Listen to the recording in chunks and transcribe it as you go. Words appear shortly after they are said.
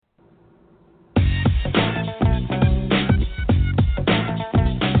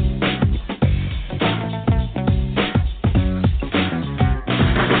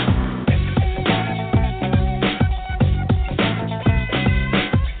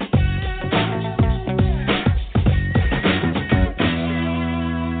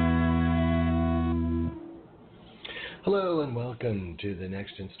to the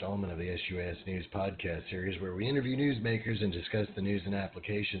next installment of the SUAS News podcast series, where we interview newsmakers and discuss the news and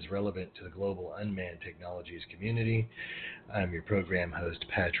applications relevant to the global unmanned technologies community. I'm your program host,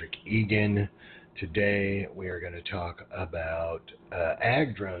 Patrick Egan. Today, we are going to talk about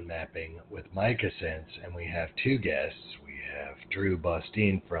ag drone mapping with MicaSense, and we have two guests. We have Drew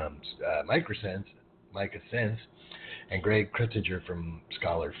Baustian from MicaSense, and Greg Crutsinger from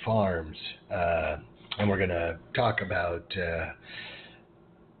Scholar Farms. And we're going to talk about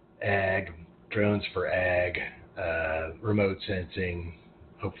ag, drones for ag, remote sensing,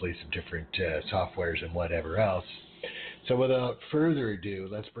 hopefully some different softwares and whatever else. So without further ado,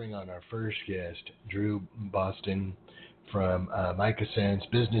 let's bring on our first guest, Drew Baustian from MicaSense,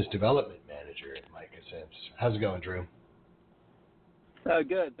 Business Development Manager at MicaSense. How's it going, Drew?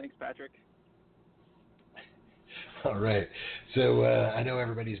 Good. Thanks, Patrick. All right. So I know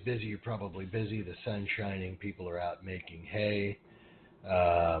everybody's busy. You're probably busy. The sun's shining. People are out making hay.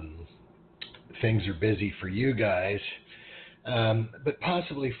 Things are busy for you guys. But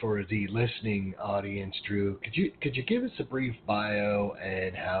possibly for the listening audience, Drew, could you give us a brief bio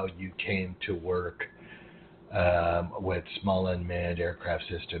and how you came to work with small unmanned aircraft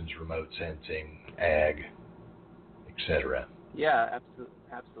systems, remote sensing, ag, etc.? Yeah,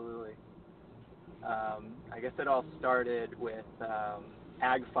 absolutely. I guess it all started with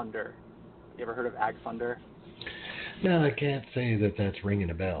Ag Funder. You ever heard of Ag Funder? No, I can't say that that's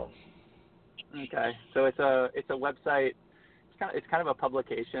ringing a bell. Okay, so it's a website. It's kind of a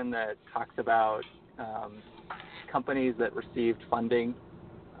publication that talks about companies that received funding.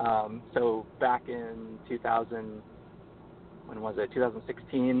 So back in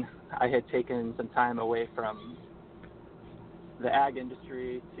 2016, I had taken some time away from the ag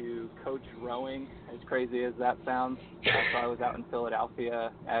industry to coach rowing, as crazy as that sounds. So I was out in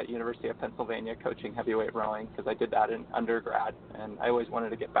Philadelphia at University of Pennsylvania coaching heavyweight rowing because I did that in undergrad, and I always wanted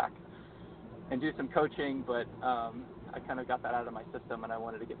to get back and do some coaching, but I kind of got that out of my system, and I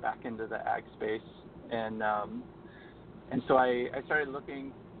wanted to get back into the ag space, and so I started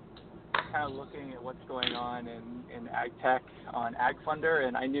looking at what's going on in ag tech on Ag Funder,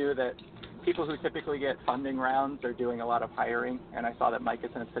 and I knew that people who typically get funding rounds are doing a lot of hiring, and I saw that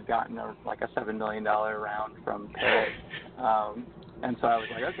MicaSense had gotten a $7 million round from Parrot, and so I was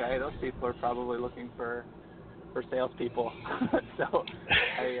like, okay, those people are probably looking for salespeople. So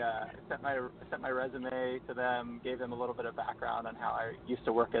I sent my resume to them, gave them a little bit of background on how I used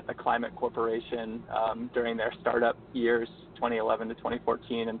to work at the Climate Corporation during their startup years, 2011 to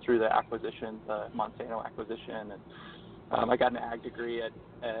 2014, and through the acquisition, the Monsanto acquisition, and I got an ag degree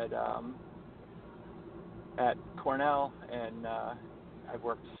at Cornell, and I've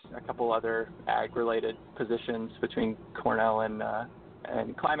worked a couple other ag-related positions between Cornell and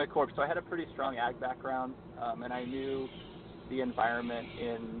Climate Corp. So I had a pretty strong ag background, and I knew the environment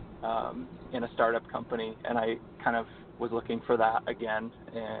in a startup company, and I kind of was looking for that again.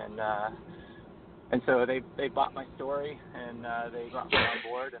 And so they bought my story, and they brought me on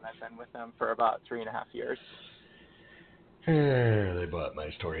board, and I've been with them for about 3.5 years. They bought my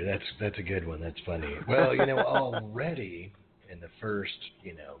story. That's a good one. That's funny. Well, already in the first,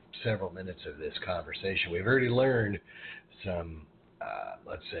 several minutes of this conversation, we've already learned some,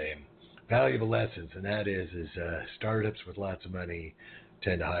 let's say, valuable lessons, and that is startups with lots of money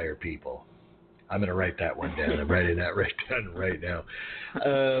tend to hire people. I'm going to write that one down. I'm writing that down right now.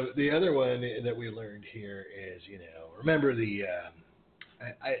 The other one that we learned here is, remember the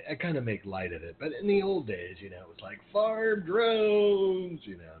I kind of make light of it, but in the old days, it was like farm and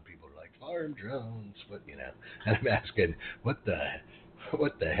people are like, farm drones, and I'm asking, what the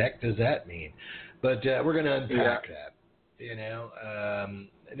heck does that mean? But we're going to unpack that,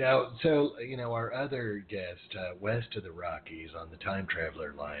 Now, so, our other guest, west of the Rockies on the Time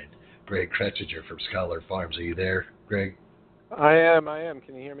Traveler line, Greg Crutsinger from Scholar Farms. Are you there, Greg? I am.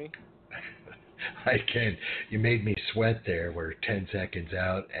 Can you hear me? I can. You made me sweat there. We're 10 seconds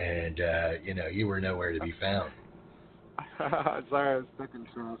out, and, you were nowhere to be found. Sorry, I was stuck in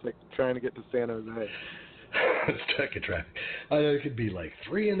traffic trying to get to San Jose. Stuck in traffic. It could be like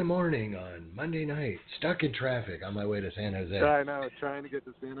 3 a.m. on Monday night, stuck in traffic on my way to San Jose. I know, trying to get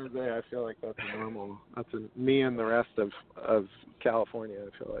to San Jose. I feel like that's normal. That's me and the rest of California,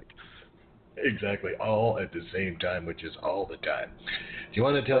 I feel like. Exactly, all at the same time, which is all the time. Do you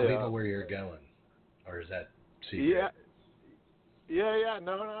want to tell people where you're going, or is that secret? Yeah.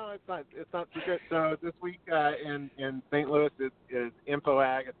 No, it's not secret. So this week in St. Louis is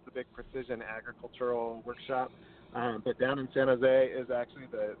InfoAg. It's the big precision agricultural workshop. But down in San Jose is actually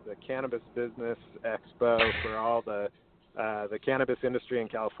the Cannabis Business Expo for all the cannabis industry in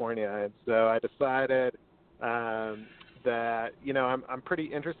California. And so I decided that, I'm pretty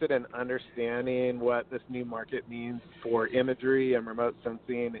interested in understanding what this new market means for imagery and remote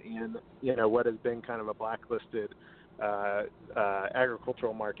sensing in, what has been kind of a blacklisted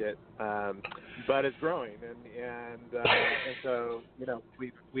agricultural market, but it's growing, and so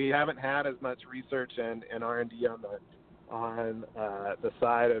we haven't had as much research and R&D on the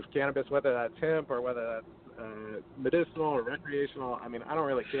side of cannabis, whether that's hemp or whether that's medicinal or recreational. I mean, I don't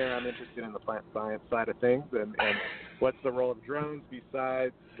really care. I'm interested in the plant science side of things, and what's the role of drones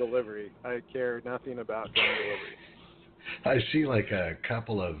besides delivery. I care nothing about drone delivery. I see like a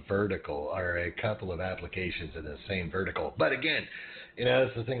couple of applications in the same vertical. But again,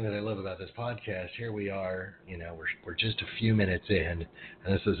 that's the thing that I love about this podcast. Here we are, we're just a few minutes in,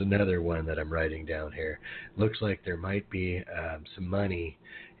 and this is another one that I'm writing down here. Looks like there might be some money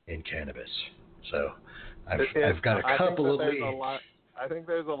in cannabis. So I've got a couple of leads. I think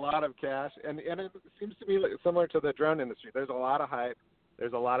there's a lot of cash, and it seems to be similar to the drone industry. There's a lot of hype.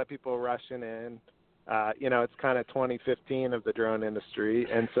 There's a lot of people rushing in. It's kind of 2015 of the drone industry,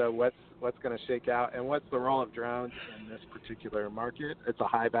 and so what's going to shake out, and what's the role of drones in this particular market? It's a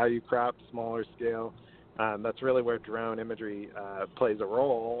high-value crop, smaller scale. That's really where drone imagery plays a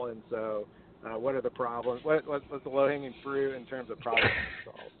role, and so what are the problems? What's the low-hanging fruit in terms of problems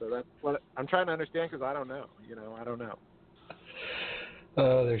to solve? So that's what I'm trying to understand, because I don't know. I don't know.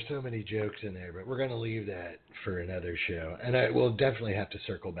 Oh, there's so many jokes in there, but we're going to leave that for another show, and I will definitely have to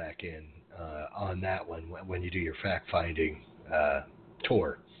circle back in on that one when you do your fact-finding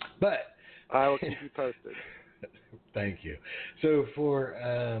tour. But I will keep you posted. Thank you. So for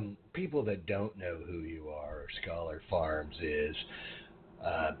people that don't know who you are, Scholar Farms is,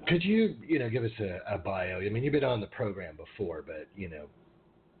 could you give us a bio? I mean, you've been on the program before, but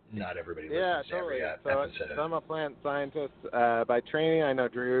not everybody listens to every episode. So I'm a plant scientist by training. I know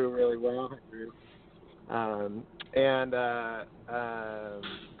Drew really well. Drew.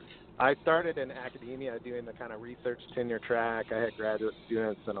 I started in academia doing the kind of research tenure track. I had graduate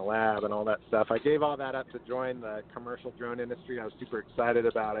students in a lab and all that stuff. I gave all that up to join the commercial drone industry. I was super excited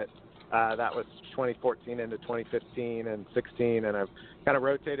about it. That was 2014 into 2015 and 16, and I've kind of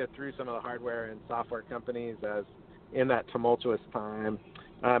rotated through some of the hardware and software companies as in that tumultuous time.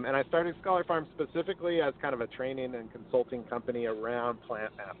 And I started Scholar Farm specifically as kind of a training and consulting company around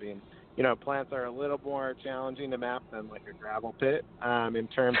plant mapping. Plants are a little more challenging to map than like a gravel pit in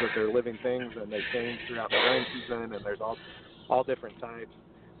terms of they're living things, and they change throughout the growing season, and there's all different types.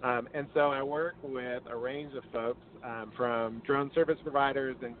 And so I work with a range of folks from drone service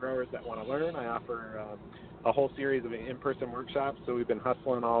providers and growers that want to learn. I offer a whole series of in-person workshops, so we've been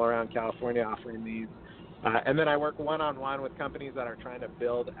hustling all around California offering these. And then I work one-on-one with companies that are trying to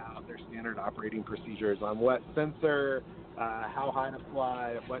build out their standard operating procedures on what sensor, how high to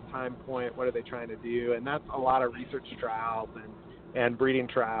fly, at what time point, what are they trying to do. And that's a lot of research trials and breeding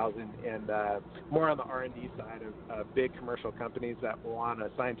trials and more on the R&D side of big commercial companies that want a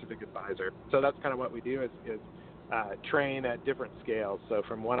scientific advisor. So that's kind of what we do is train at different scales, so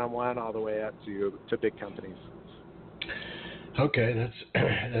from one-on-one all the way up to big companies. Okay,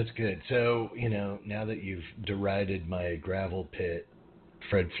 that's good. So, now that you've derided my gravel pit,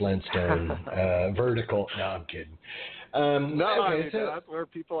 Fred Flintstone vertical, no, I'm kidding. That's where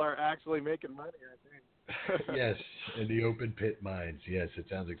people are actually making money, I think. Yes, in the open pit mines. Yes, it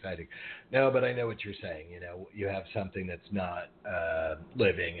sounds exciting. No, but I know what you're saying. You have something that's not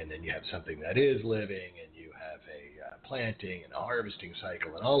living, and then you have something that is living, and you have a planting and a harvesting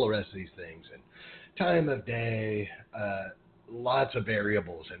cycle and all the rest of these things, and time of day, lots of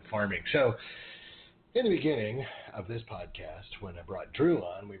variables in farming. So in the beginning of this podcast, when I brought Drew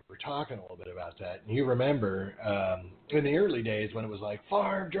on, we were talking a little bit about that. And you remember in the early days when it was like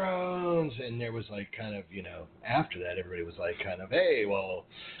farm drones, and there was like kind of, after that, everybody was like kind of, hey, well,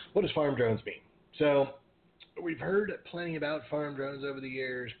 what does farm drones mean? So we've heard plenty about farm drones over the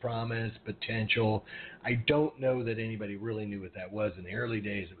years, promise, potential. I don't know that anybody really knew what that was. In the early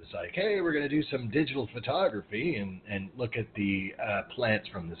days, it was like, hey, we're going to do some digital photography and look at the plants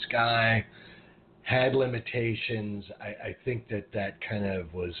from the sky. Had limitations. I think that kind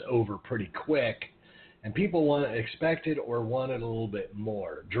of was over pretty quick, and people expected or wanted a little bit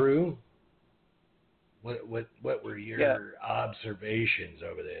more. Drew, what were your observations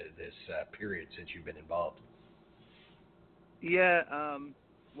over this period since you've been involved? Yeah,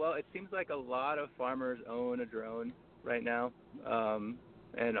 well, it seems like a lot of farmers own a drone right now,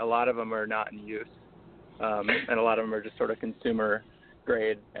 and a lot of them are not in use, and a lot of them are just sort of consumer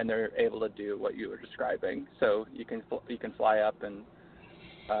grade, and they're able to do what you were describing. So you can fly up and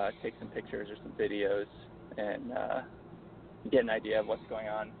take some pictures or some videos and get an idea of what's going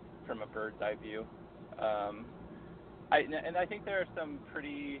on from a bird's eye view. I think there are some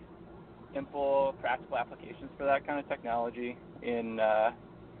pretty simple, practical applications for that kind of technology in,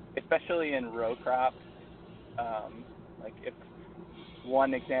 especially in row crops. Like if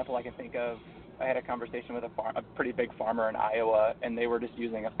one example I can think of, I had a conversation with a pretty big farmer in Iowa, and they were just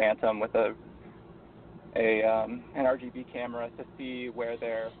using a Phantom with an RGB camera to see where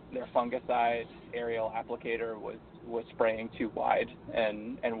their fungicide aerial applicator was spraying too wide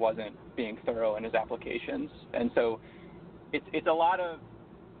and wasn't being thorough in his applications. And so it's a lot of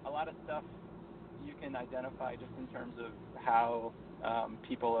stuff you can identify just in terms of how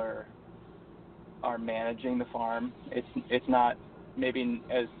people are managing the farm. It's not maybe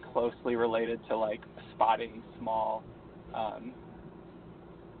as closely related to like spotting small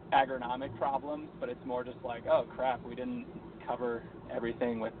agronomic problems, but it's more just like, oh crap, we didn't cover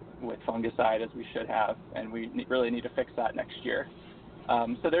everything with fungicide as we should have, and we really need to fix that next year.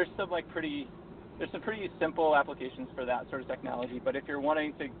 So there's some pretty simple applications for that sort of technology. But if you're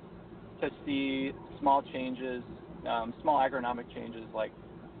wanting to see small changes, small agronomic changes like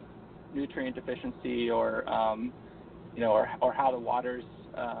nutrient deficiency or or how the water's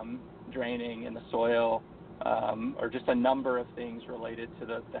draining in the soil, or just a number of things related to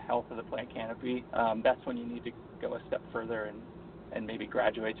the health of the plant canopy, that's when you need to go a step further and maybe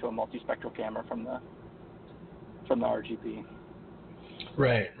graduate to a multispectral camera from the RGB.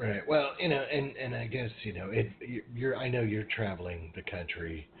 Right. Well, and I guess, I know you're traveling the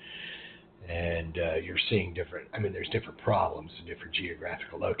country and you're seeing there's different problems in different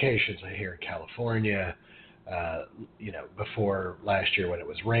geographical locations. I hear in California, before last year when it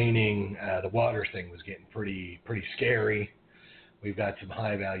was raining, the water thing was getting pretty scary. We've got some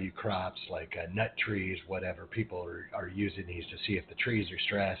high value crops like nut trees, whatever. People are using these to see if the trees are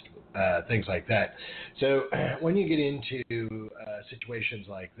stressed, things like that. So when you get into situations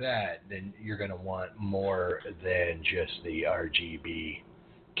like that, then you're going to want more than just the RGB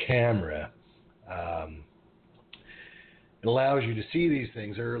camera. It allows you to see these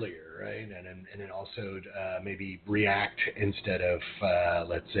things earlier, right? And then also maybe react instead of,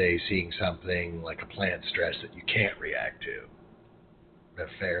 let's say, seeing something like a plant stress that you can't react to. A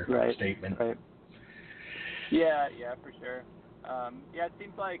fair statement? Right. Yeah, for sure. It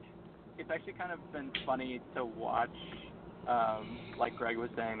seems like it's actually kind of been funny to watch, like Greg was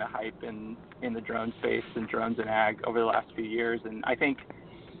saying, the hype in the drone space and drones in ag over the last few years. And I think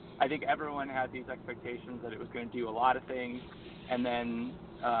everyone had these expectations that it was going to do a lot of things, and then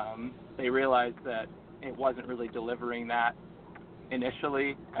they realized that it wasn't really delivering that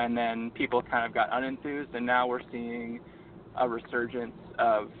initially, and then people kind of got unenthused, and now we're seeing a resurgence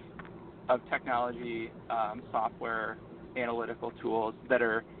of technology, software, analytical tools that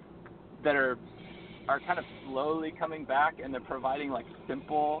are kind of slowly coming back, and they're providing like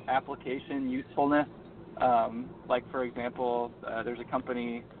simple application usefulness. Like for example, there's a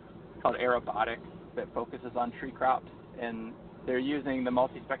company called Aerobotics that focuses on tree crops, and they're using the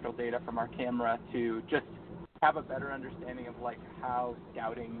multispectral data from our camera to just have a better understanding of like how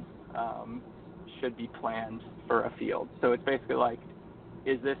scouting should be planned for a field. So it's basically like,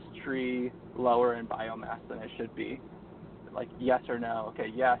 is this tree lower in biomass than it should be? Like yes or no.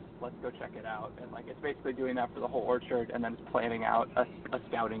 Okay, yes, let's go check it out. And like it's basically doing that for the whole orchard, and then it's planning out a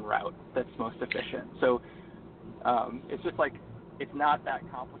scouting route that's most efficient. So it's just like, it's not that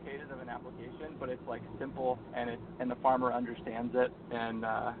complicated of an application, but it's like simple, and the farmer understands it,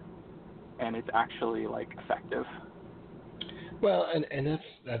 and it's actually like effective. Well, and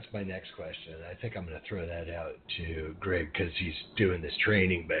that's my next question. I think I'm going to throw that out to Greg because he's doing this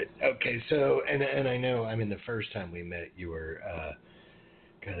training. But okay, so and I know, the first time we met, you were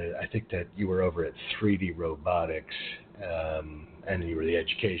I think that you were over at 3D Robotics, and you were the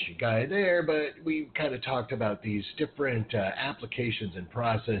education guy there. But we kind of talked about these different applications and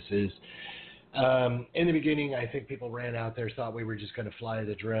processes. In the beginning, I think people ran out there, thought we were just going to fly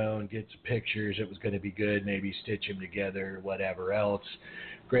the drone, get some pictures, it was going to be good, maybe stitch them together, whatever else.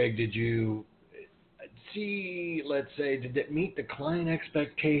 Greg, did you see, let's say, did it meet the client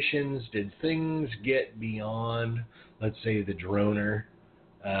expectations? Did things get beyond, let's say, the droner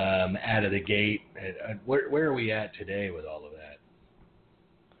out of the gate? Where are we at today with all of that?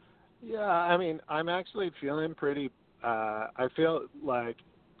 Yeah, I'm actually feeling pretty, I feel like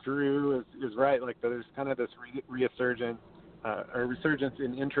Drew is right. Like there's kind of this resurgence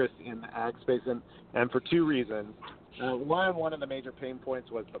in interest in the ag space, and for two reasons. One of the major pain points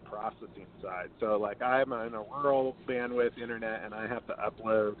was the processing side. So like I'm on a rural bandwidth internet, and I have to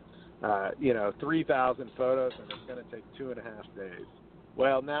upload 3,000 photos, and it's going to take 2.5 days.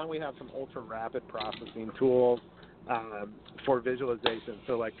 Well, now we have some ultra rapid processing tools for visualization.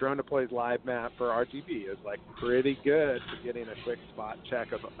 So like Drone Deploy's live map for RGB is like pretty good for getting a quick spot check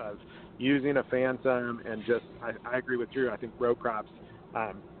of using a phantom. And just I agree with Drew. I think row crops,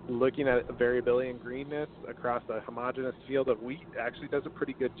 looking at variability in greenness across a homogeneous field of wheat actually does a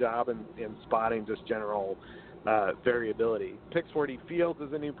pretty good job in spotting just general variability. Pix4D Fields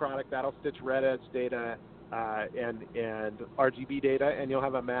is a new product that'll stitch red edge data and RGB data, and you'll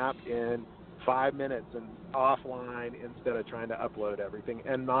have a map in 5 minutes and offline instead of trying to upload everything.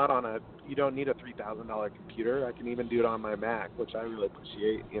 And you don't need a $3,000 computer. I can even do it on my Mac, which I really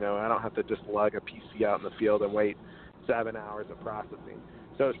appreciate. I don't have to just lug a PC out in the field and wait 7 hours of processing.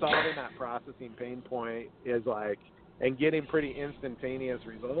 So solving that processing pain point is and getting pretty instantaneous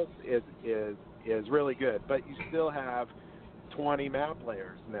results is really good. But you still have 20 map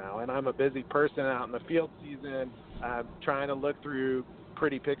layers now, and I'm a busy person out in the field season. Trying to look through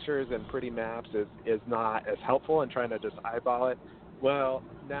pretty pictures and pretty maps is not as helpful, and trying to just eyeball it. Well,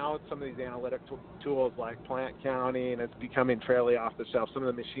 now some of these analytic tools like plant counting, it's becoming fairly off the shelf. Some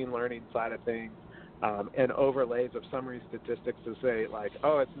of the machine learning side of things, and overlays of summary statistics to say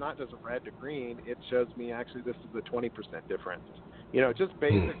it's not just red to green. It shows me actually this is a 20% difference. Just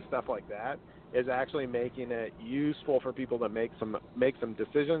basic stuff like that is actually making it useful for people to make some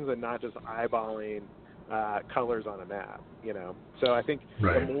decisions and not just eyeballing colors on a map. So I think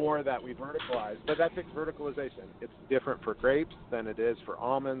the more that we verticalize, but that takes verticalization. It's different for grapes than it is for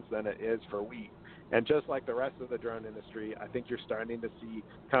almonds than it is for wheat. And just like the rest of the drone industry, I think you're starting to see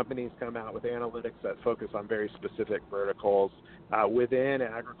companies come out with analytics that focus on very specific verticals within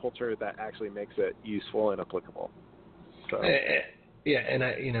agriculture that actually makes it useful and applicable. So. Yeah, and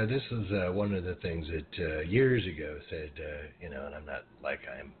this is one of the things that years ago said, and I'm not like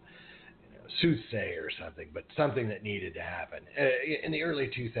I'm soothsayer or something, but something that needed to happen. In the early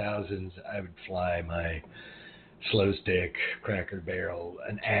 2000s, I would fly my slow stick, Cracker Barrel,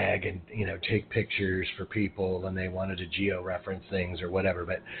 an ag, and take pictures for people, and they wanted to geo-reference things or whatever.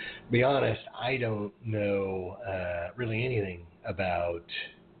 But to be honest, I don't know really anything about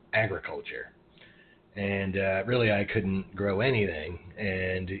agriculture. And really, I couldn't grow anything.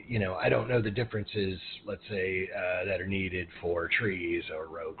 And, I don't know the differences, let's say, that are needed for trees or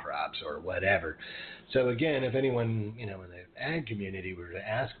row crops or whatever. So, again, if anyone, in the ag community were to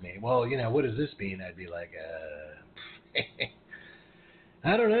ask me, well, what does this mean? I'd be like,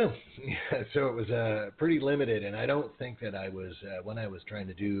 I don't know. So it was pretty limited. And I don't think that I was, when I was trying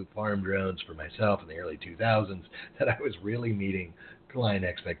to do farm drones for myself in the early 2000s, that I was really meeting client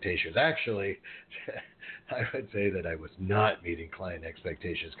expectations. Actually, I would say that I was not meeting client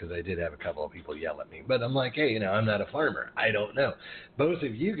expectations because I did have a couple of people yell at me. But I'm like, hey, I'm not a farmer. I don't know. Both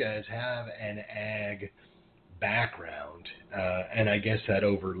of you guys have an ag background, and I guess that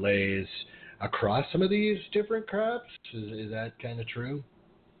overlays across some of these different crops. Is that kind of true?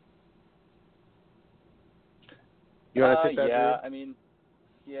 You want to take that? Yeah, Drew?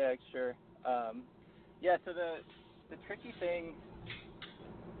 Yeah, sure. So the tricky thing,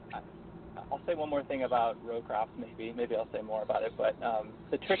 I'll say one more thing about row crops, maybe I'll say more about it, but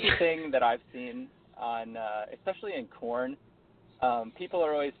the tricky thing that I've seen on, especially in corn, people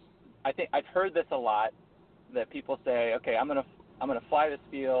are always, I think I've heard this a lot, that people say, okay, I'm gonna fly this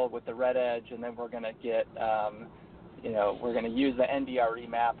field with the red edge, and then we're gonna get, we're gonna use the NDRE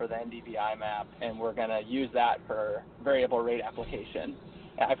map or the NDVI map, and we're gonna use that for variable rate application.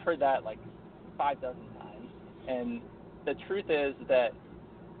 And I've heard that like 5 dozen times, and the truth is that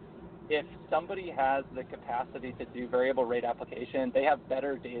if somebody has the capacity to do variable rate application, they have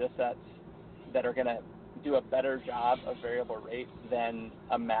better data sets that are going to do a better job of variable rate than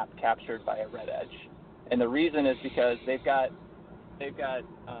a map captured by a red edge. And the reason is because they've got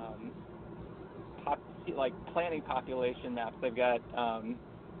planting population maps. They've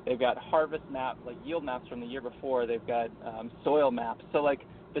got harvest maps, like yield maps from the year before. They've got soil maps. So like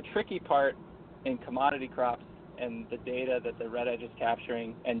the tricky part in commodity crops and the data that the red edge is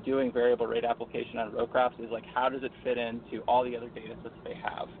capturing and doing variable rate application on row crops is like, how does it fit into all the other data sets they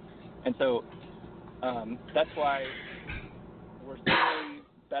have? And so that's why we're seeing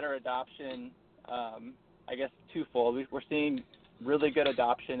better adoption, I guess twofold. We're seeing really good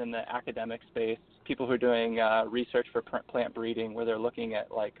adoption in the academic space, people who are doing research for plant breeding, where they're looking at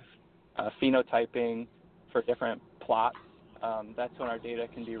like phenotyping for different plots. That's when our data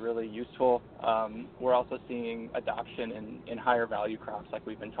can be really useful. We're also seeing adoption in higher value crops like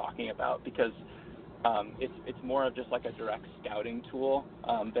we've been talking about, because it's more of just like a direct scouting tool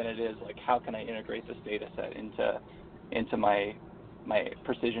than it is like, how can I integrate this data set into my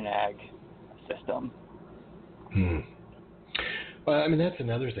precision ag system. Well, I mean, that's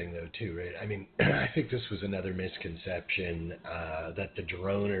another thing, though, too, right? I mean, I think this was another misconception that the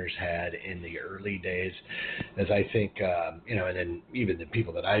droners had in the early days, as I think, and then even the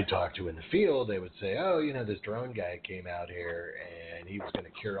people that I talked to in the field, they would say, oh, this drone guy came out here and he was going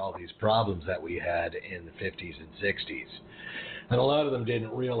to cure all these problems that we had in the 50s and 60s. And a lot of them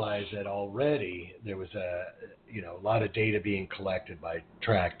didn't realize that already there was a lot of data being collected by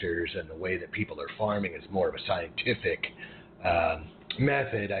tractors, and the way that people are farming is more of a scientific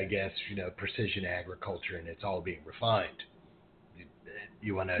method, I guess, precision agriculture, and it's all being refined.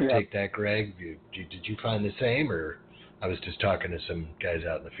 You want to take that, Greg? Did you find the same, or I was just talking to some guys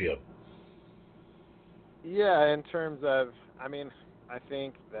out in the field? Yeah, in terms of, I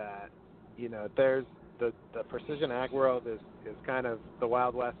think that, there's the precision ag world is kind of the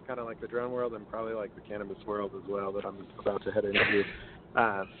Wild West, kind of like the drone world, and probably like the cannabis world as well that I'm about to head into.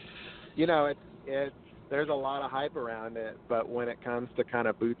 There's a lot of hype around it, but when it comes to kind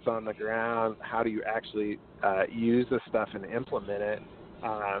of boots on the ground, how do you actually use this stuff and implement it?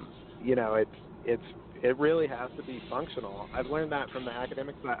 It really has to be functional. I've learned that from the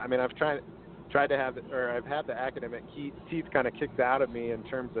academic side. I mean, I've tried to have, I've had the academic teeth kind of kicked out of me in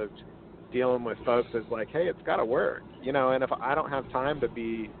terms of dealing with folks as like, hey, it's got to work, and if I don't have time to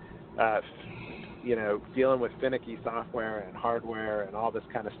be, dealing with finicky software and hardware and all this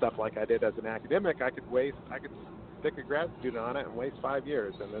kind of stuff like I did as an academic, I could stick a grad student on it and waste 5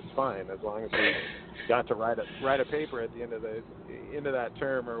 years, and it's fine as long as we got to write a paper at the end of that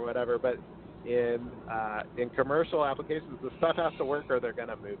term or whatever. But in commercial applications, the stuff has to work or they're going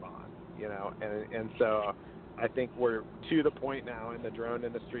to move on, and so I think we're to the point now in the drone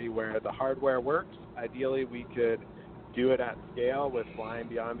industry where the hardware works. Ideally, we could do it at scale with flying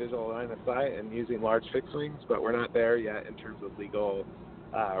beyond visual line of sight and using large fixed wings, but we're not there yet in terms of legal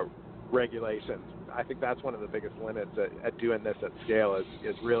regulations. I think that's one of the biggest limits at doing this at scale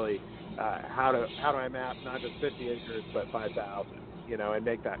is really how do I map not just 50 acres but 5,000, and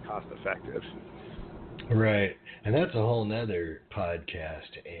make that cost effective. Right, and that's a whole nother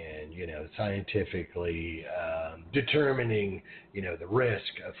podcast, and scientifically determining the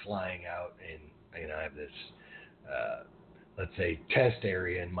risk of flying out, and I have this let's say test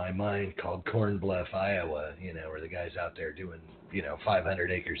area in my mind called Corn Bluff, Iowa, where the guy's out there doing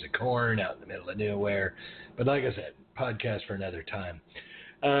 500 acres of corn out in the middle of nowhere. But like I said, podcast for another time.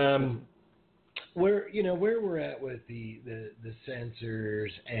 Where we're at with the sensors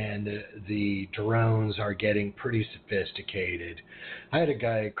and the drones are getting pretty sophisticated. I had a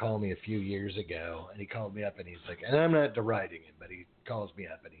guy call me a few years ago, and he called me up and he's like, and I'm not deriding him, but he calls me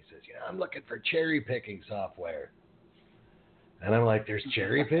up and he says, I'm looking for cherry picking software. And I'm like, there's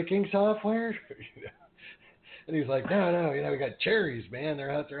cherry picking software? And he's like, no, we got cherries, man.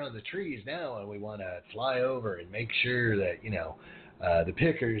 They're out there on the trees now, and we want to fly over and make sure that, the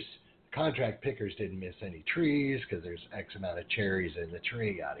pickers, contract pickers didn't miss any trees because there's X amount of cherries in the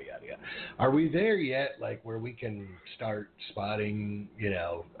tree, yada, yada, yada. Are we there yet, like where we can start spotting,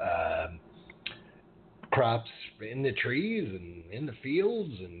 crops in the trees and in the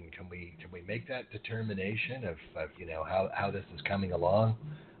fields, and can we make that determination of how this is coming along,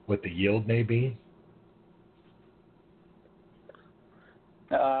 what the yield may be?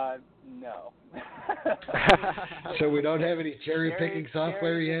 No. So we don't have any cherry picking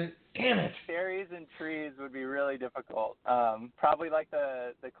software yet? Damn it. Cherries and trees would be really difficult. Probably like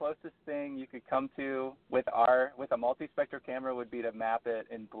the closest thing you could come to with a multispectral camera would be to map it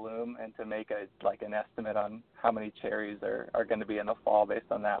in bloom and to make an estimate on how many cherries are going to be in the fall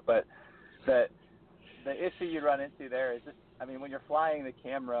based on that. But the issue you run into there is just, when you're flying the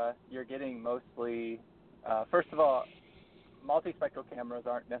camera, you're getting mostly, first of all, multispectral cameras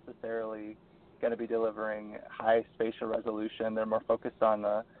aren't necessarily going to be delivering high spatial resolution. They're more focused on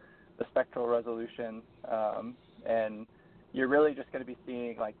the spectral resolution, and you're really just going to be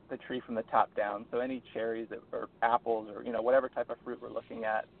seeing like the tree from the top down. So any cherries or apples or whatever type of fruit we're looking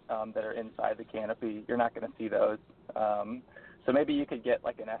at that are inside the canopy, you're not going to see those. So maybe you could get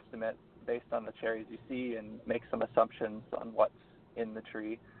like an estimate based on the cherries you see and make some assumptions on what's in the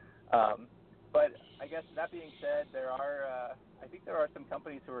tree. But I guess that being said, I think there are some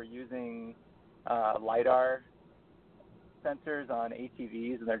companies who are using LiDAR sensors on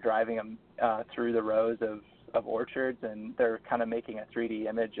ATVs, and they're driving them through the rows of orchards, and they're kind of making a 3D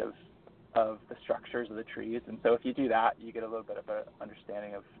image of the structures of the trees. And so if you do that, you get a little bit of an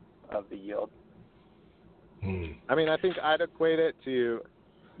understanding of the yield. I think I'd equate it to,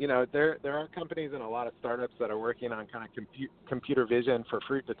 there are companies and a lot of startups that are working on kind of computer vision for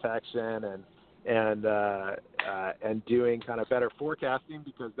fruit detection and doing kind of better forecasting,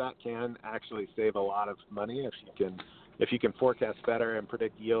 because that can actually save a lot of money if if you can forecast better and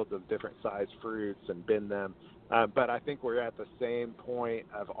predict yields of different sized fruits and bin them. But I think we're at the same point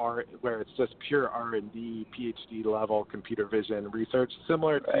of where it's just pure R&D, PhD level computer vision research,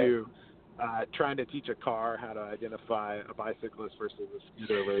 similar to trying to teach a car how to identify a bicyclist versus a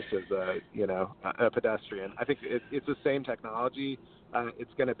scooter versus a pedestrian. I think it's the same technology.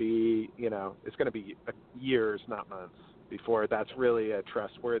 It's going to be years, not months, before that's really a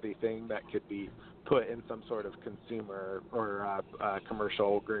trustworthy thing that could be put in some sort of consumer or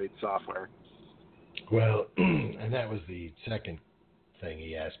commercial grade software. Well, and that was the second thing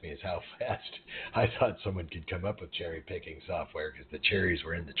he asked me, is how fast I thought someone could come up with cherry picking software, because the cherries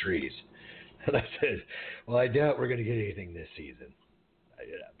were in the trees. And I said, well, I doubt we're going to get anything this season.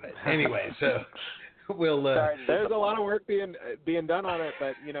 But anyway, so we'll. There's a lot of work being done on it,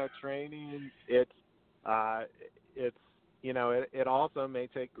 but training it also may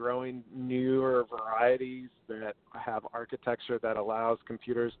take growing newer varieties that have architecture that allows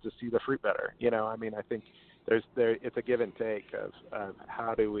computers to see the fruit better. I think it's a give and take of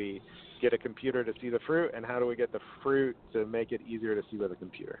how do we get a computer to see the fruit, and how do we get the fruit to make it easier to see with a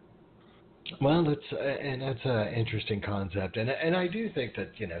computer. Well, that's an interesting concept, and I do think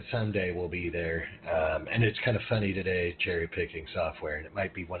that someday we'll be there. And it's kind of funny today, cherry picking software, and it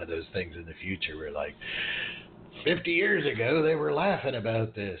might be one of those things in the future where 50 years ago they were laughing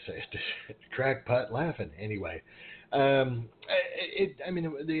about this, crackpot laughing. Anyway, the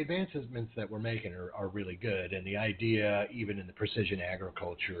advancements that we're making are really good, and the idea, even in the precision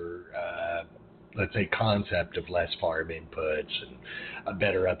agriculture, let's say, concept of less farm inputs and a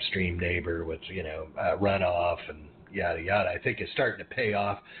better upstream neighbor with, runoff and yada, yada, I think is starting to pay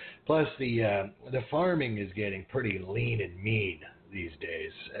off. Plus the farming is getting pretty lean and mean these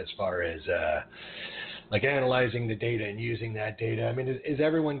days as far as, analyzing the data and using that data. Is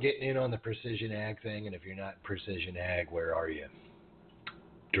everyone getting in on the precision ag thing? And if you're not precision ag, where are you?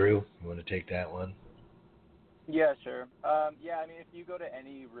 Drew, you want to take that one? Yeah, sure. If you go to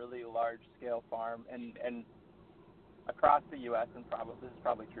any really large-scale farm, and across the U.S., and this is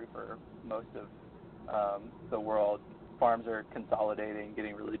probably true for most of the world, farms are consolidating,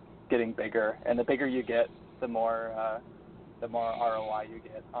 getting bigger, and the bigger you get, the more ROI you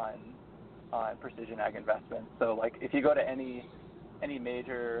get on precision ag investments. So, if you go to any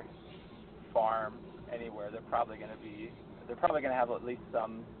major farm anywhere, they're probably going to have at least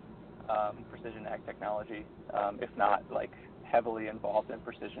some precision ag technology, if not heavily involved in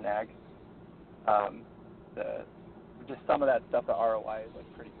precision ag. Just some of that stuff, the ROI is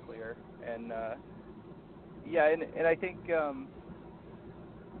pretty clear, and and I think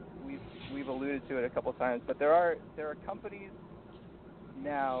we've alluded to it a couple times, but there are companies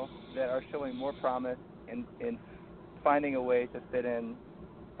now that are showing more promise in finding a way to fit in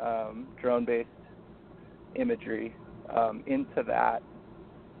drone-based imagery into that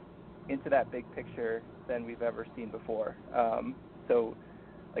big picture than we've ever seen before. So,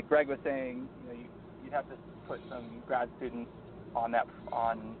 like Greg was saying, you'd have to put some grad students on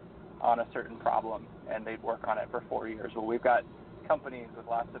a certain problem, and they'd work on it for 4 years. Well, we've got companies with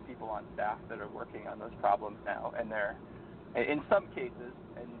lots of people on staff that are working on those problems now, and they're, in some cases,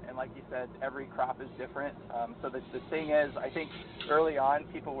 and like you said, every crop is different. So the thing is, I think early on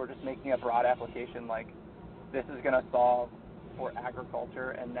people were just making a broad application like this is going to solve for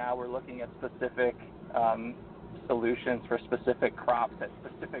agriculture, and now we're looking at specific solutions for specific crops at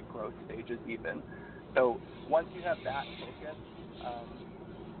specific growth stages even. So once you have that focus,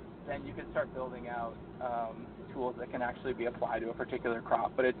 then you can start building out tools that can actually be applied to a particular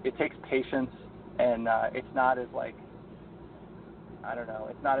crop. But it takes patience, and it's not as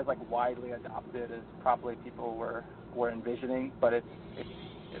it's not as widely adopted as probably people were envisioning, but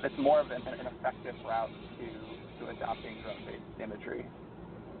it's more of an effective route to adopting drone-based imagery.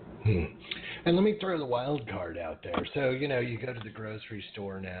 And let me throw the wild card out there. So, you go to the grocery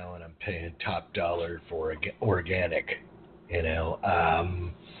store now, and I'm paying top dollar for organic,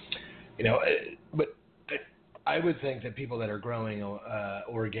 but I would think that people that are growing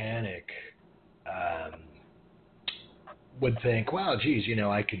organic would think, wow, geez,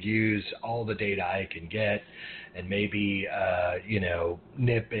 I could use all the data I can get and maybe,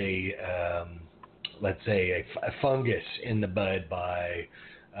 nip let's say a fungus in the bud by,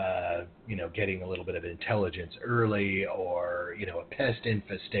 getting a little bit of intelligence early, or, a pest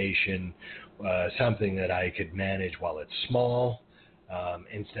infestation, something that I could manage while it's small,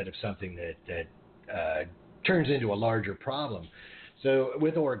 instead of something that turns into a larger problem. So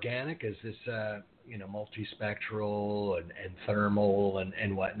with organic, is this, multispectral and thermal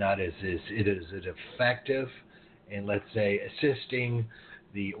and whatnot, is it effective in, let's say, assisting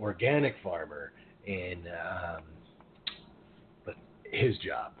the organic farmer in his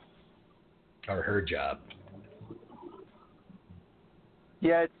job or her job?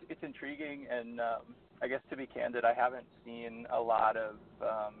 Yeah, it's intriguing, and I guess to be candid, I haven't seen a lot of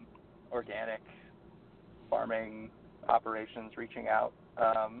organic farming operations reaching out.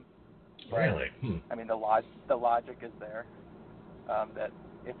 Really? I mean, the logic is there, that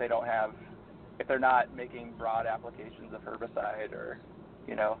if they're not making broad applications of herbicide or,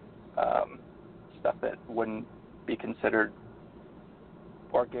 stuff that wouldn't be considered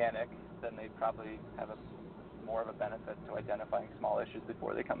organic, then they probably have more of a benefit to identifying small issues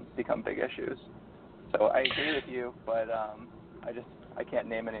before they become big issues. So I agree with you, but I can't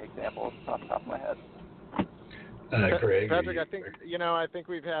name any examples off the top of my head. Greg, Patrick, I think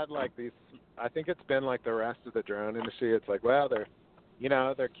we've had like these. I think it's been like the rest of the drone industry. It's like, well, their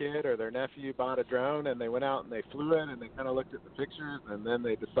kid or their nephew bought a drone and they went out and they flew it and they kind of looked at the pictures and then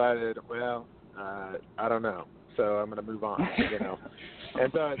they decided, well, I don't know, so I'm going to move on,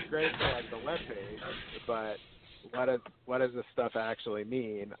 And so it's great for like the web page, but what does this stuff actually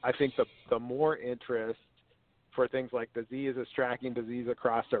mean? I think the more interest for things like diseases, tracking disease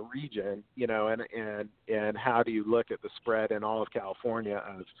across a region, and how do you look at the spread in all of California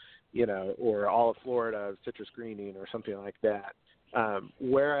of, or all of Florida of citrus greening or something like that.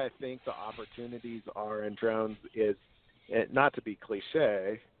 Where I think the opportunities are in drones is, not to be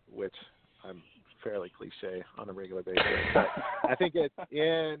cliche, which I'm fairly cliche on a regular basis, but I think it's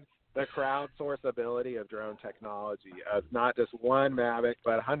in the crowdsource ability of drone technology, of not just one Mavic,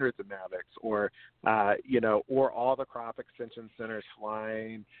 but hundreds of Mavics, or all the crop extension centers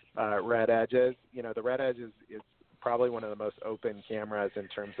flying red edges. The red edge is probably one of the most open cameras in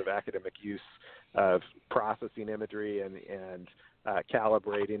terms of academic use of processing imagery and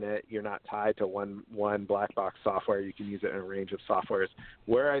calibrating it. You're not tied to one black box software. You can use it in a range of softwares.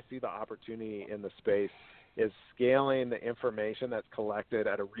 Where I see the opportunity in the space is scaling the information that's collected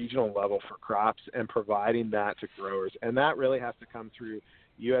at a regional level for crops and providing that to growers. And that really has to come through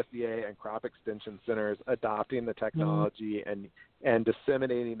USDA and crop extension centers adopting the technology and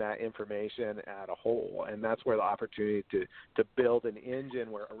disseminating that information at a whole. And that's where the opportunity to build an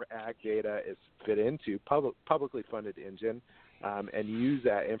engine where ag data is fit into, publicly funded engine, and use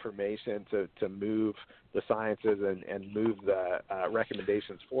that information to move the sciences and move the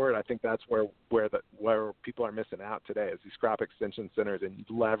recommendations forward. I think that's where people are missing out today, is these crop extension centers and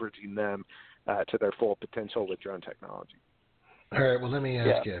leveraging them to their full potential with drone technology. All right, well, let me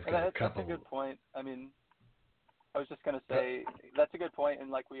ask you. I've got a couple. That's a good point. I mean, I was just going to say that's a good point, and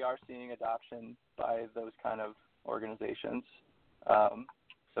like we are seeing adoption by those kind of organizations.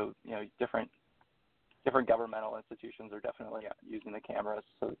 So different governmental institutions are definitely using the cameras,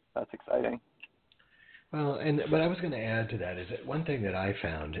 so that's exciting. Well, but I was going to add to that is that one thing that I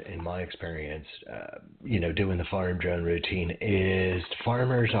found in my experience, doing the farm drone routine, is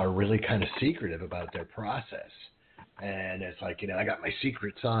farmers are really kind of secretive about their process. And it's like, I got my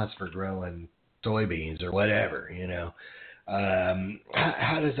secret sauce for growing soybeans or whatever,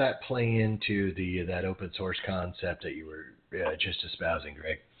 How does that play into that open source concept that you were just espousing,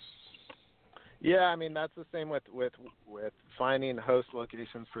 Greg? Yeah, I mean, that's the same with finding host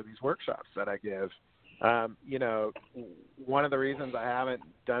locations for these workshops that I give. One of the reasons I haven't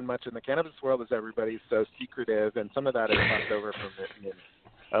done much in the cannabis world is everybody's so secretive, and some of that is left over from it being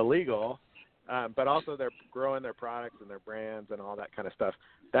illegal. But also they're growing their products and their brands and all that kind of stuff.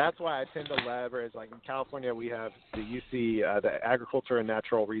 That's why I tend to leverage, like in California, we have the UC, the Agriculture and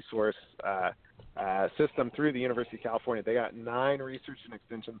Natural Resource system through the University of California. They got 9 research and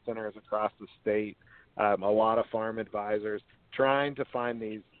extension centers across the state, a lot of farm advisors, trying to find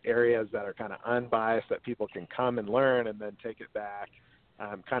these areas that are kind of unbiased that people can come and learn and then take it back,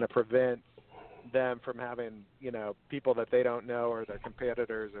 kind of prevent them from having, people that they don't know or their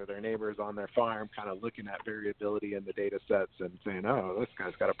competitors or their neighbors on their farm kind of looking at variability in the data sets and saying, oh, this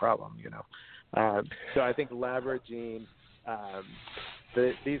guy's got a problem, So I think leveraging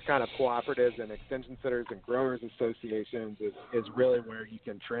these kind of cooperatives and extension centers and growers associations is really where you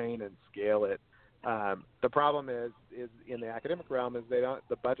can train and scale it. The problem is in the academic realm is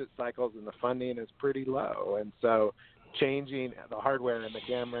the budget cycles and the funding is pretty low. And so changing the hardware and the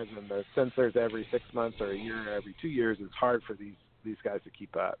cameras and the sensors every 6 months or a year or every 2 years is hard for these guys to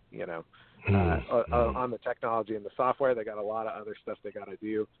keep up, on the technology and the software. They got a lot of other stuff they got to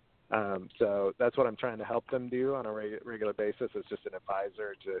do. So that's what I'm trying to help them do on a regular basis. It's just an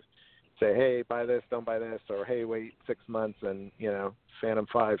advisor to say, hey, buy this, don't buy this, or hey, wait 6 months and, Phantom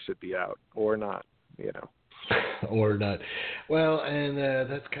 5 should be out or not, Or not. Well, and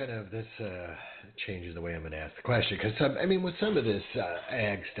that's changes the way I'm going to ask the question, because with some of this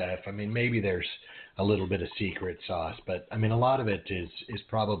ag stuff, maybe there's a little bit of secret sauce. But I mean, a lot of it is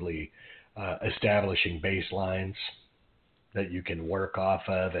probably establishing baselines that you can work off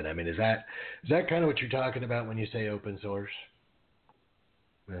of. And I mean, is that kind of what you're talking about when you say open source?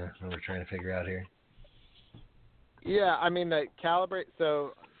 What we're trying to figure out here. Yeah, I mean, the calibrate.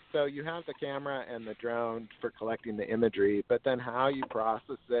 So you have the camera and the drone for collecting the imagery, but then how you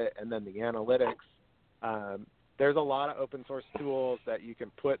process it and then the analytics. There's a lot of open source tools that you can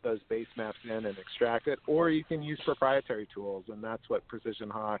put those base maps in and extract it, or you can use proprietary tools, and that's what Precision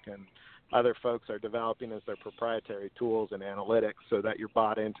Hawk and other folks are developing as their proprietary tools and analytics, so that you're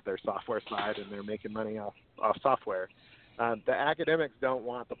bought into their software side and they're making money off software. The academics don't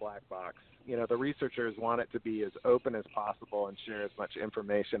want the black box. You know, the researchers want it to be as open as possible and share as much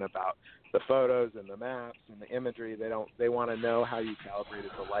information about the photos and the maps and the imagery. They want to know how you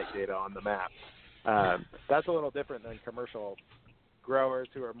calibrated the light data on the map. That's a little different than commercial growers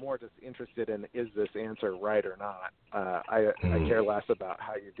who are more just interested in, is this answer right or not? I care less about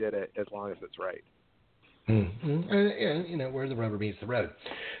how you did it as long as it's right. Mm-hmm. And, you know, where the rubber meets the road.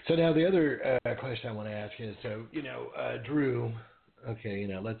 So now the other question I want to ask is, so, you know, Drew, okay, you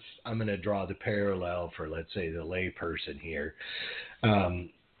know, I'm going to draw the parallel for, let's say, the layperson here.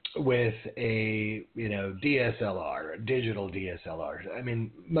 With a, you know, DSLR, a digital DSLR. I mean,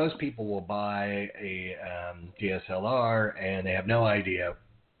 most people will buy a DSLR and they have no idea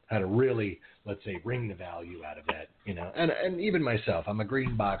how to really, let's say, wring the value out of that, you know. And even myself, I'm a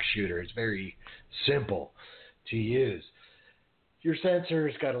green box shooter. It's very simple to use. Your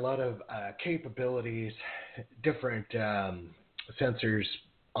sensor's got a lot of capabilities, different sensors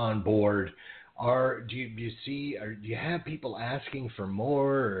on board. Do you have people asking for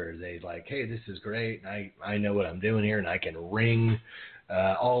more, or are they like, hey, this is great, and I know what I'm doing here, and I can wring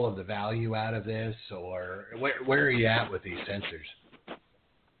all of the value out of this, or where are you at with these sensors?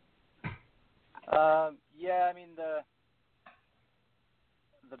 Yeah, I mean the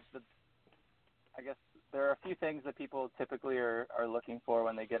I guess there are a few things that people typically are looking for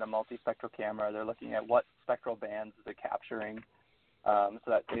when they get a multispectral camera. They're looking at what spectral bands is it capturing. So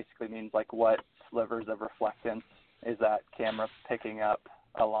that basically means like what slivers of reflectance is that camera picking up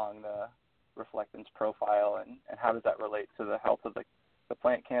along the reflectance profile, and how does that relate to the health of the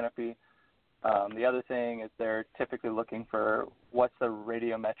plant canopy. The other thing is they're typically looking for what's the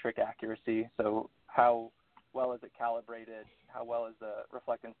radiometric accuracy, so how well is it calibrated, how well is the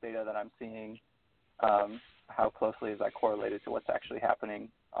reflectance data that I'm seeing, how closely is that correlated to what's actually happening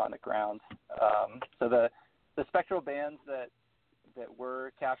on the ground. So the spectral bands that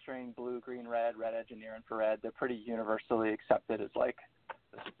we're capturing, blue, green, red edge, and near infrared, they're pretty universally accepted as like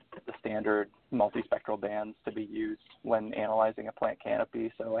the standard multispectral bands to be used when analyzing a plant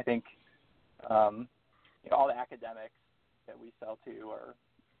canopy. So I think you know, all the academics that we sell to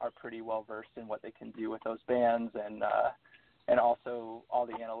are pretty well versed in what they can do with those bands, and also all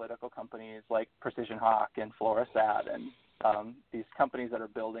the analytical companies like Precision Hawk and Fluorosat and these companies that are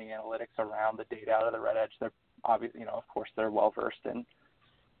building analytics around the data out of the red edge. They're obviously, you know, of course, they're well versed in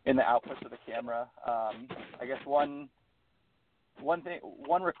the outputs of the camera. I guess one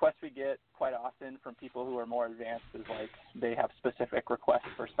request we get quite often from people who are more advanced is like they have specific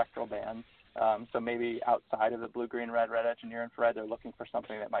requests for spectral bands. So maybe outside of the blue, green, red edge, and near infrared, they're looking for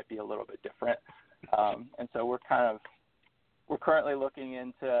something that might be a little bit different. And so we're currently looking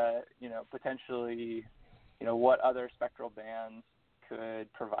into, you know, potentially, you know, what other spectral bands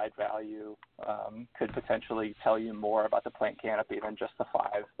could provide value, could potentially tell you more about the plant canopy than just the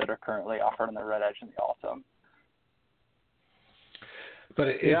 5 that are currently offered on the red edge and the Altum. But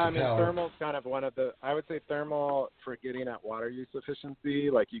I mean, thermal's kind of one of the, I would say thermal for getting at water use efficiency,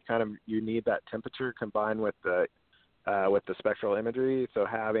 like you need that temperature combined with the spectral imagery. So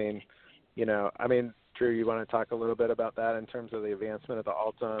having, you know, I mean, Drew, you want to talk a little bit about that in terms of the advancement of the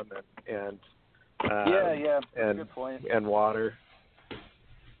Altum and and good point. And water.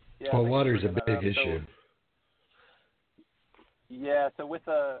 Yeah, well, water's a big issue. So with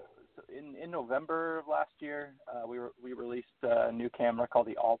in November of last year, we released a new camera called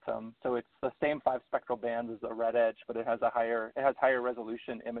the Altum. So it's the same 5 spectral bands as the red edge, but it has higher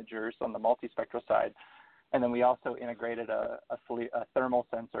resolution imagers on the multispectral side. And then we also integrated a thermal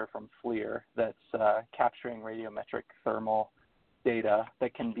sensor from FLIR that's capturing radiometric thermal data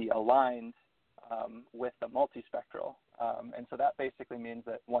that can be aligned with the multispectral. And so that basically means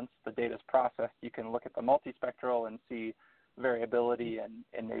that once the data is processed, you can look at the multispectral and see variability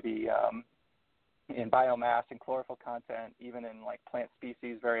and maybe in biomass and chlorophyll content, even in like plant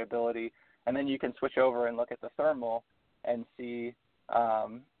species variability. And then you can switch over and look at the thermal and see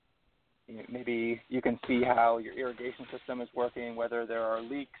maybe you can see how your irrigation system is working, whether there are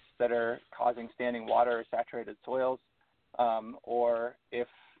leaks that are causing standing water or saturated soils, or if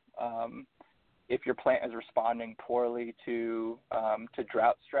your plant is responding poorly to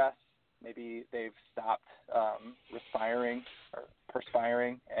drought stress. Maybe they've stopped respiring or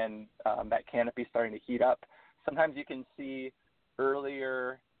perspiring, and that canopy is starting to heat up. Sometimes you can see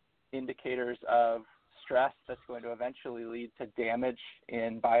earlier indicators of stress that's going to eventually lead to damage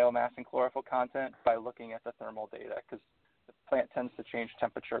in biomass and chlorophyll content by looking at the thermal data, because the plant tends to change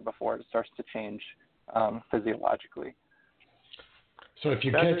temperature before it starts to change physiologically. So if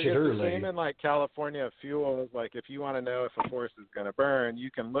you catch it early, the same in like California fuels. Like if you want to know if a forest is going to burn,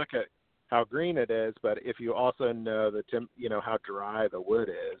 you can look at how green it is, but if you also know how dry the wood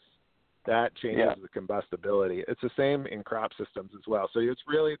is, that changes the combustibility. It's the same in crop systems as well. So it's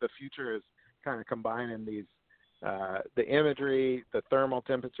really, the future is kind of combining these, the imagery, the thermal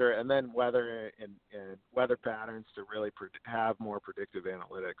temperature, and then weather and weather patterns to really have more predictive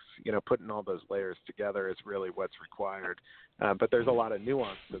analytics. Putting all those layers together is really what's required. But there's a lot of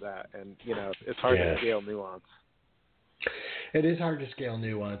nuance to that, and it's hard to scale nuance. It is hard to scale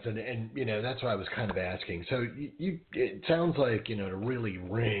nuance, and that's why I was kind of asking. So it sounds like to really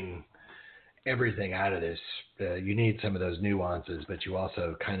wring everything out of this, you need some of those nuances, but you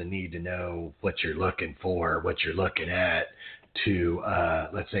also kind of need to know what you're looking for, what you're looking at to,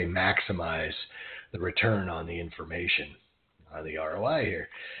 let's say, maximize the return on the information, on the ROI here.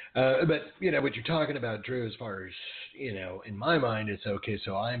 But, what you're talking about, Drew, as far as, in my mind, it's okay,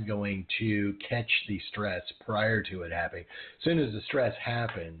 so I'm going to catch the stress prior to it happening. As soon as the stress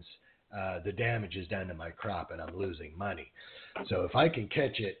happens, the damage is done to my crop and I'm losing money. So if I can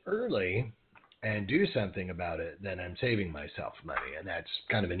catch it early and do something about it, then I'm saving myself money. And that's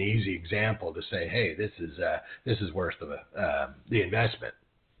kind of an easy example to say, hey, this is worth the investment,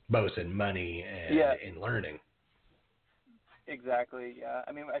 both in money and in learning. Exactly. Yeah.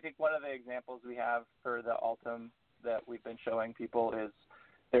 I mean, I think one of the examples we have for the Altum that we've been showing people is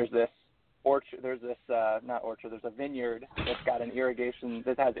there's this orchard. There's a vineyard that's got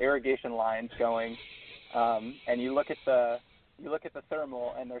that has irrigation lines going, and you look at the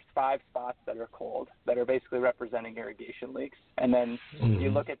thermal, and there's 5 spots that are cold that are basically representing irrigation leaks. And then you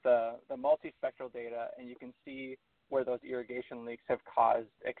look at the multispectral data, and you can see where those irrigation leaks have caused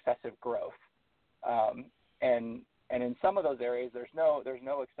excessive growth. And in some of those areas, there's no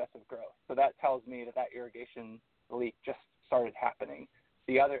excessive growth. So that tells me that irrigation leak just started happening.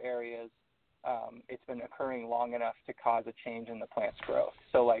 The other areas, it's been occurring long enough to cause a change in the plant's growth.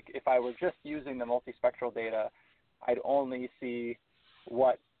 So like if I were just using the multispectral data, I'd only see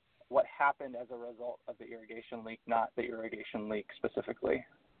what happened as a result of the irrigation leak, not the irrigation leak specifically.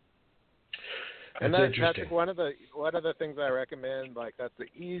 And that's Patrick, one of the things I recommend, like that's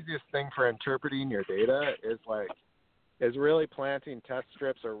the easiest thing for interpreting your data is really planting test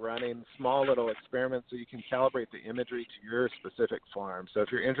strips or running small little experiments so you can calibrate the imagery to your specific farm. So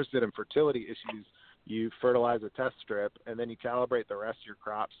if you're interested in fertility issues, you fertilize a test strip and then you calibrate the rest of your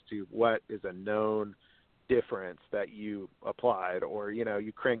crops to what is a known difference that you applied, or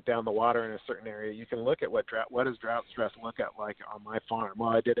you crank down the water in a certain area. You can look at what does drought stress look at like on my farm. Well,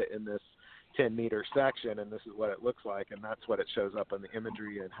 I did it in this 10-meter section, and this is what it looks like, and that's what it shows up in the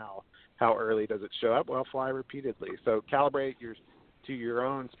imagery. And how early does it show up? Well, fly repeatedly. So calibrate to your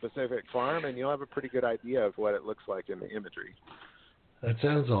own specific farm, and you'll have a pretty good idea of what it looks like in the imagery. That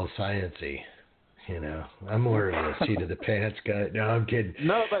sounds all sciencey. I'm more of a seat of the pants guy. No, I'm kidding.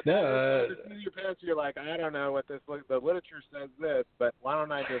 No, but the seat of your pants, you're like, I don't know what the literature says this, but why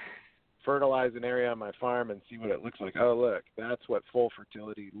don't I just fertilize an area on my farm and see what it looks like? Oh, look, that's what full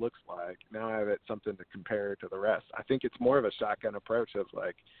fertility looks like. Now I have something to compare to the rest. I think it's more of a shotgun approach of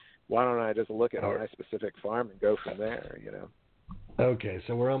like, why don't I just look at my specific farm and go from there, Okay,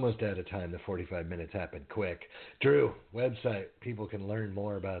 so we're almost out of time. The 45 minutes happened quick. Drew, website, people can learn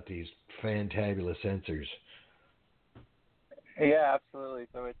more about these fantabulous sensors. Yeah, absolutely.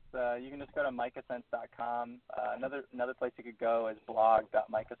 So it's you can just go to MicaSense.com. Another place you could go is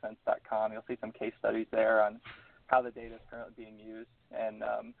blog.MicaSense.com. You'll see some case studies there on how the data is currently being used. And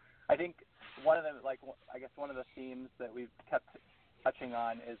I think one of the themes that we've kept touching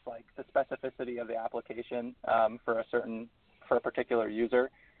on is like the specificity of the application for a particular user.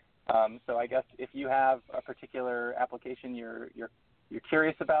 So I guess if you have a particular application you're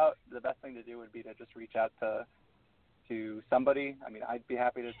curious about, the best thing to do would be to just reach out to somebody. I mean, I'd be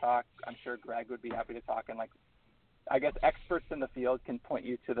happy to talk. I'm sure Greg would be happy to talk. And I guess experts in the field can point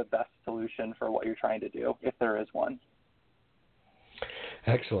you to the best solution for what you're trying to do, if there is one.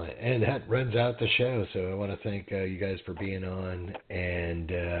 Excellent. And that runs out the show. So I want to thank you guys for being on.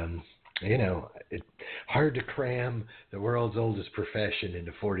 And You know, it's hard to cram the world's oldest profession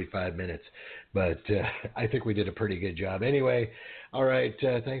into 45 minutes, but I think we did a pretty good job. Anyway, all right,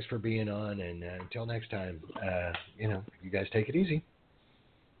 thanks for being on, and until next time, you know, you guys take it easy.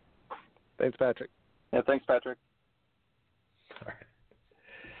 Thanks, Patrick. Yeah, thanks, Patrick.